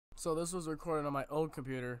So this was recorded on my old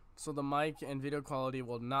computer, so the mic and video quality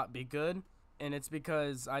will not be good, and it's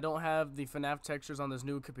because I don't have the FNAF textures on this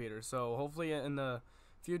new computer. So hopefully in the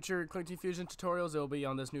future Clickteam Fusion tutorials, it will be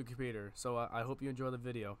on this new computer. So I hope you enjoy the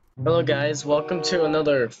video. Hello guys, welcome to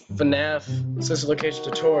another FNAF Sister Location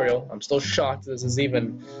tutorial. I'm still shocked this is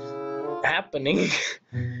even happening.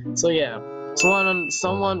 So yeah,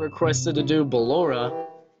 someone requested to do Ballora.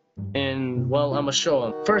 And, well, I'm gonna show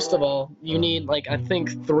them. First of all, you need, like, I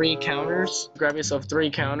think 3 counters. Grab yourself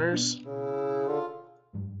 3 counters.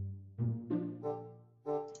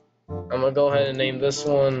 I'm gonna go ahead and name this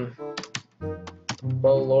one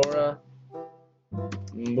Ballora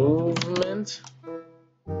Movement.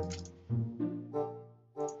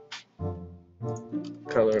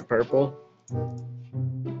 Color it purple.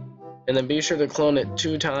 And then be sure to clone it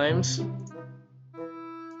 2 times.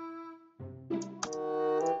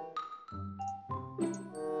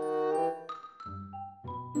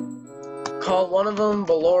 Call one of them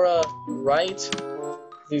Ballora right.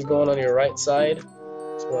 He's going on your right side.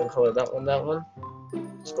 Let's go ahead and color that one that one.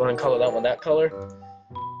 Let's go ahead and color that one that color.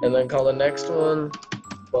 And then call the next one,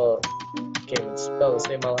 well, can't even spell this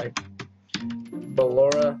name I like.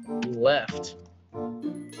 Ballora left.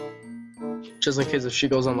 Just in case if she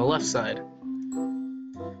goes on the left side.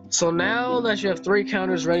 So now that you have 3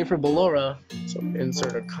 counters ready for Ballora, so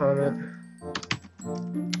insert a comment.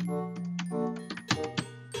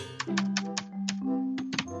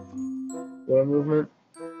 Ballora movement.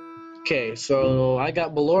 Okay, so I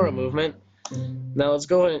got Ballora movement. Now let's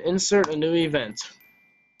go ahead and insert a new event.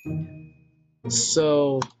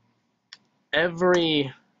 So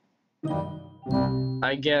every,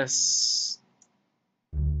 I guess,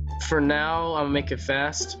 for now I'm gonna make it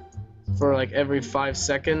fast. For like every 5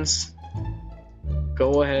 seconds,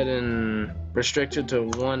 go ahead and restrict it to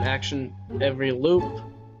 1 action every loop.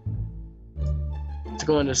 It's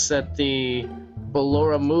going to set the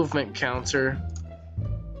Ballora movement counter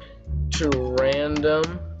to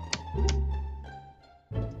random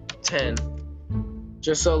 10,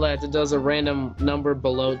 just so that it does a random number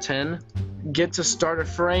below 10. Get to start a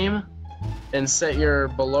frame and set your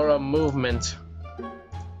Ballora movement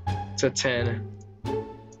to 10.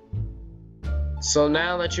 So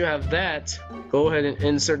now that you have that, go ahead and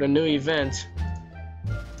insert a new event.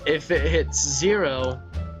 If it hits 0,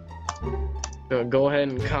 go ahead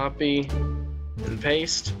and copy and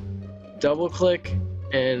paste, double click,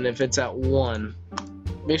 and if it's at 1,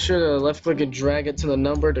 be sure to left click and drag it to the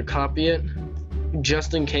number to copy it,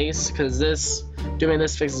 just in case, because doing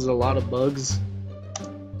this fixes a lot of bugs.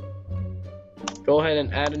 Go ahead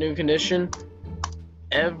and add a new condition.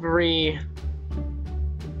 Every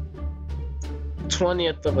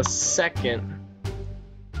 20th of a second,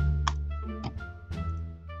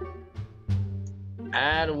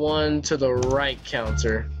 add 1 to the right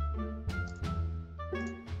counter.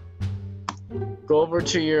 Go over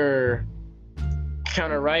to your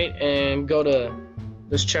counter right and go to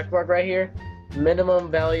this check mark right here.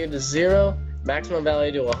 Minimum value to 0, maximum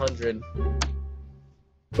value to 100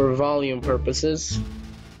 for volume purposes.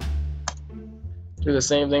 Do the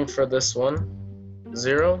same thing for this one.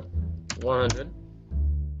 0, 100.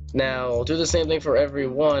 Now do the same thing for every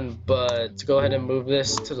one, but go ahead and move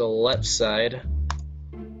this to the left side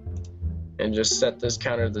and just set this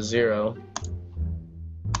counter to 0.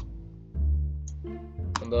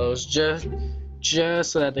 And those just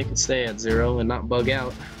so that they can stay at 0 and not bug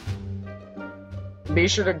out. Be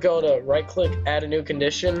sure to go to right click, add a new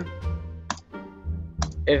condition.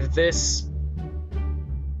 If this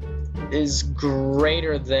is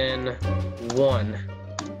greater than 1,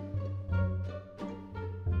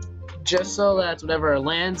 just so that whenever it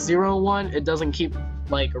lands 0, 1, it doesn't keep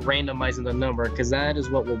like randomizing the number, because that is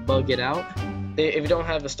what will bug it out. If you don't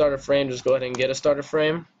have a starter frame, just go ahead and get a starter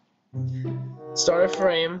frame. Start a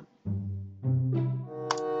frame.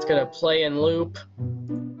 It's gonna play and loop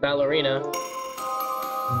Ballerina.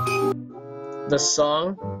 The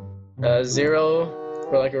song 0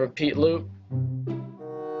 for like a repeat loop.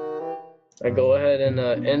 I go ahead and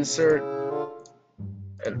insert,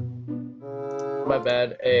 and my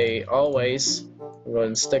bad, a always. Go ahead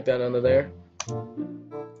and stick that under there.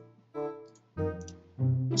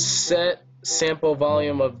 Set sample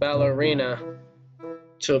volume of Ballerina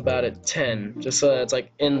to about a 10, just so that it's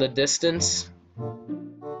like in the distance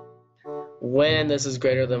when this is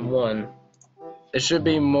greater than 1. It should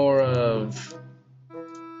be more of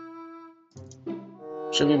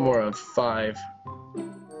 5.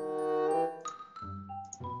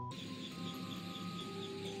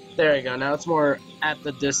 There you go, now it's more at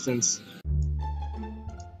the distance.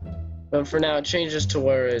 But for now it changes to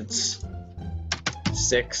where it's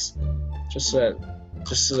 6, just so that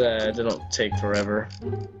just so that it don't take forever.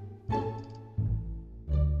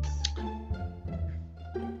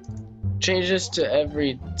 Change this to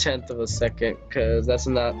every 10th of a second, because that's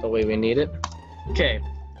not the way we need it. Okay,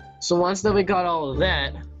 so once that we got all of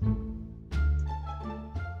that,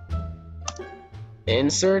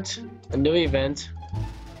 insert a new event.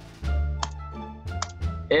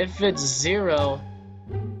 If it's 0,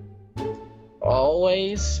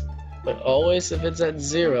 always if it's at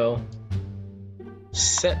 0,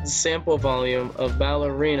 set the sample volume of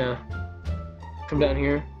Ballerina, come down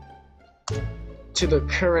here, to the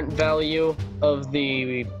current value of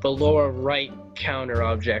the Ballora right counter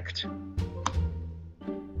object.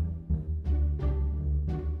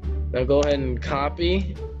 Now go ahead and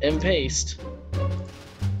copy and paste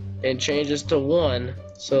and change this to 1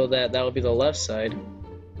 so that would be the left side.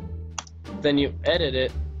 Then you edit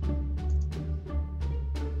it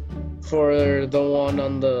for the one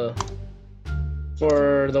on the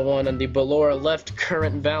Ballora left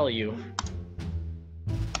current value.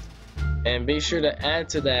 And be sure to add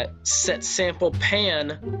to that set sample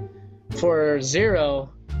pan for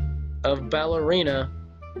 0 of Ballerina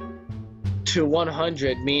to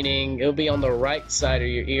 100, meaning it'll be on the right side of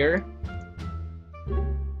your ear.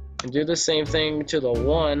 And do the same thing to the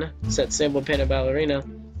 1 set sample pan of Ballerina,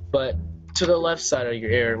 but to the left side of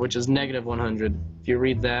your ear, which is negative 100. If you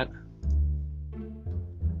read that.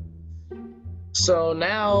 So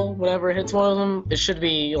now, whenever it hits one of them, it should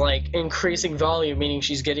be like increasing volume, meaning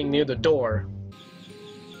she's getting near the door.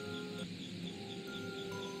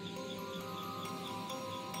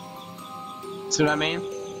 See what I mean?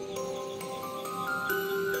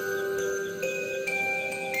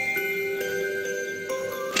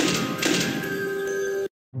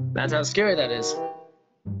 That's how scary that is.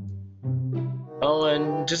 Oh,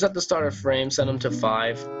 and just at the start of frame, set them to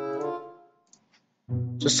 5.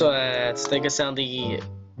 Just so that they can sound the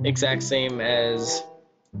exact same as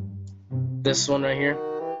this one right here.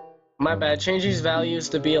 My bad, change these values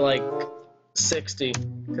to be like 60,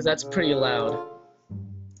 because that's pretty loud.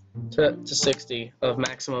 To 60 of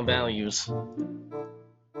maximum values.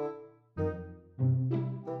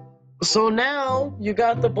 So now you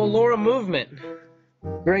got the Ballora movement.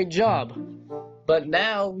 Great job. But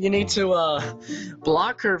now you need to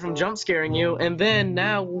block her from jump scaring you, and then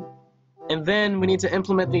we need to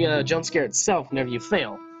implement the jump scare itself whenever you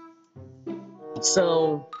fail.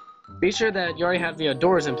 So be sure that you already have the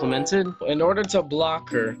doors implemented. In order to block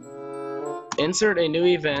her, insert a new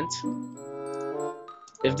event.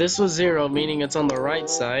 If this was 0, meaning it's on the right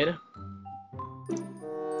side,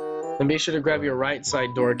 then be sure to grab your right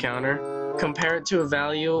side door counter, compare it to a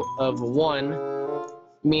value of 1,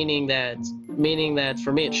 meaning that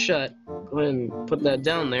for me it's shut. Go ahead and put that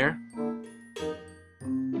down there.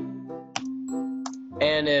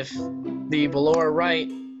 And if the Ballora right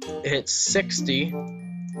hits 60,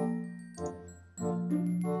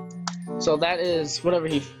 so that is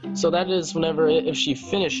whenever if she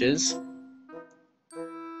finishes,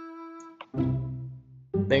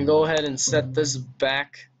 then go ahead and set this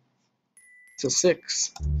back to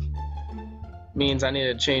 6. Means I need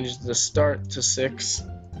to change the start to 6.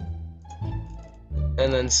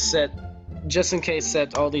 And then just in case,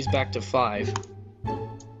 set all these back to 5.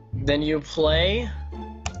 Then you play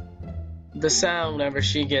the sound whenever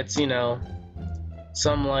she gets, you know,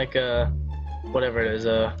 some like whatever it is,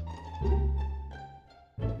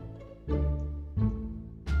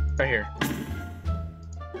 right here.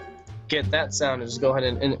 Get that sound and just go ahead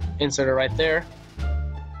and insert it right there.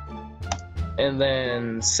 And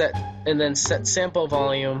then set sample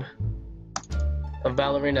volume of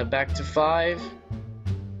Ballerina back to 5.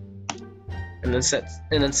 And then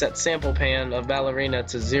set sample pan of Ballerina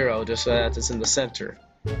to 0, just so that it's in the center.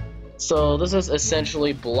 So this is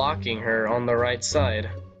essentially blocking her on the right side.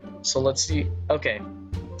 So let's see. Okay,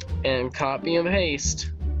 and copy and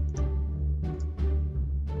paste.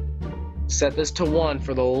 Set this to 1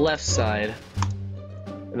 for the left side,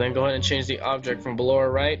 and then go ahead and change the object from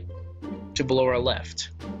Ballora right to Ballora left.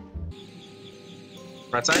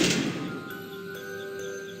 Right side.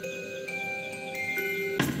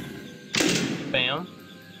 Bam.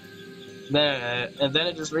 And then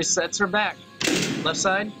it just resets her back. Left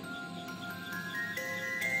side.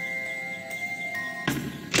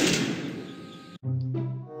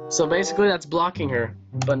 So basically that's blocking her.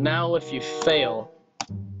 But now if you fail,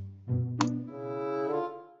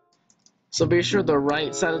 so be sure the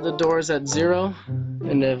right side of the door is at 0,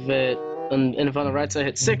 and if on the right side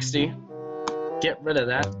hits 60, get rid of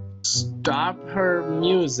that. Stop her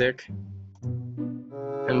music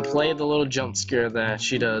and play the little jump scare that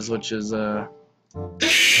she does, which is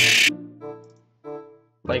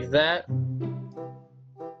like that.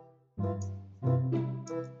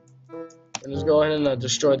 just go ahead and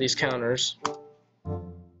destroy these counters.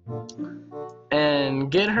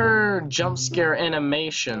 And get her jump scare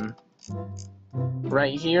animation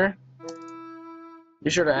right here.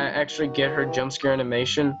 Be sure to actually get her jump scare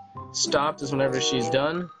animation. Stopped is whenever she's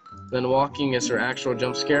done. Then walking is her actual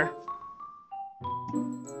jump scare.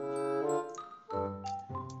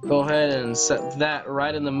 Go ahead and set that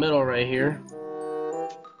right in the middle right here.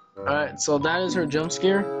 Alright, so that is her jump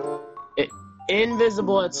scare.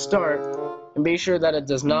 Invisible at start, and be sure that it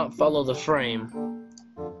does not follow the frame.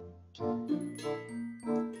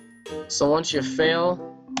 So once you fail,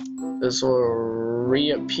 this will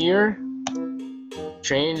reappear.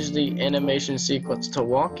 Change the animation sequence to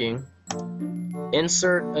walking.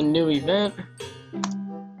 Insert a new event.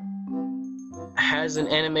 Has an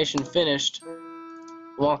animation finished.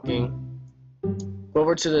 Walking. Go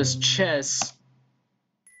over to this chest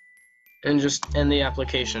and just end the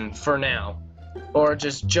application for now. Or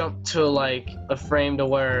just jump to like a frame to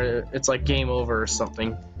where it's like game over or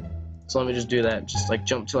something. So let me just do that. Just like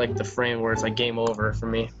jump to like the frame where it's like game over for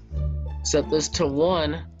me. Set this to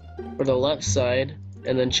 1 for the left side,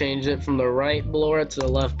 and then change it from the right Ballora to the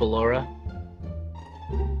left Ballora.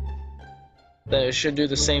 Then it should do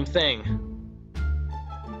the same thing.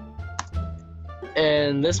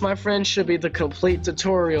 And this, my friend, should be the complete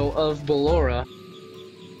tutorial of Ballora.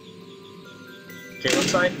 Okay, left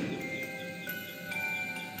side.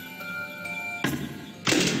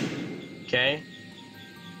 Okay.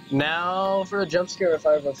 Now for a jump scare if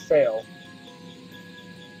I ever fail.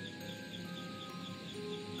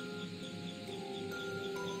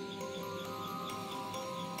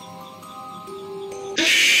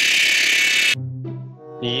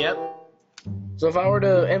 Yep. So if I were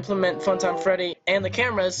to implement Funtime Freddy and the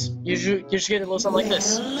cameras, you should get a little something like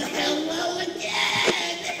this. Hello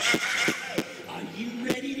again! Are you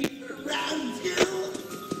ready for round 2?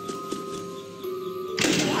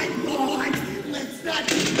 Come on! Let's not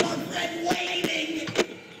keep our friend waiting!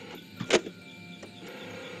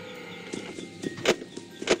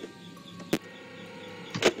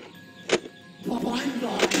 Come on,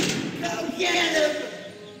 go get him!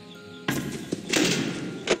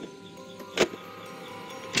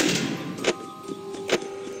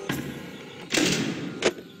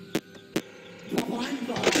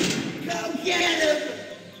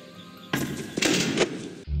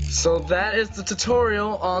 So that is the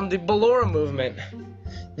tutorial on the Ballora movement.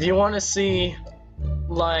 If you want to see,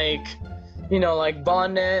 like, you know, like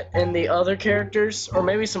Bonnet and the other characters, or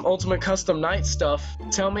maybe some Ultimate Custom Night stuff,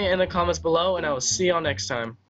 tell me in the comments below, and I will see y'all next time.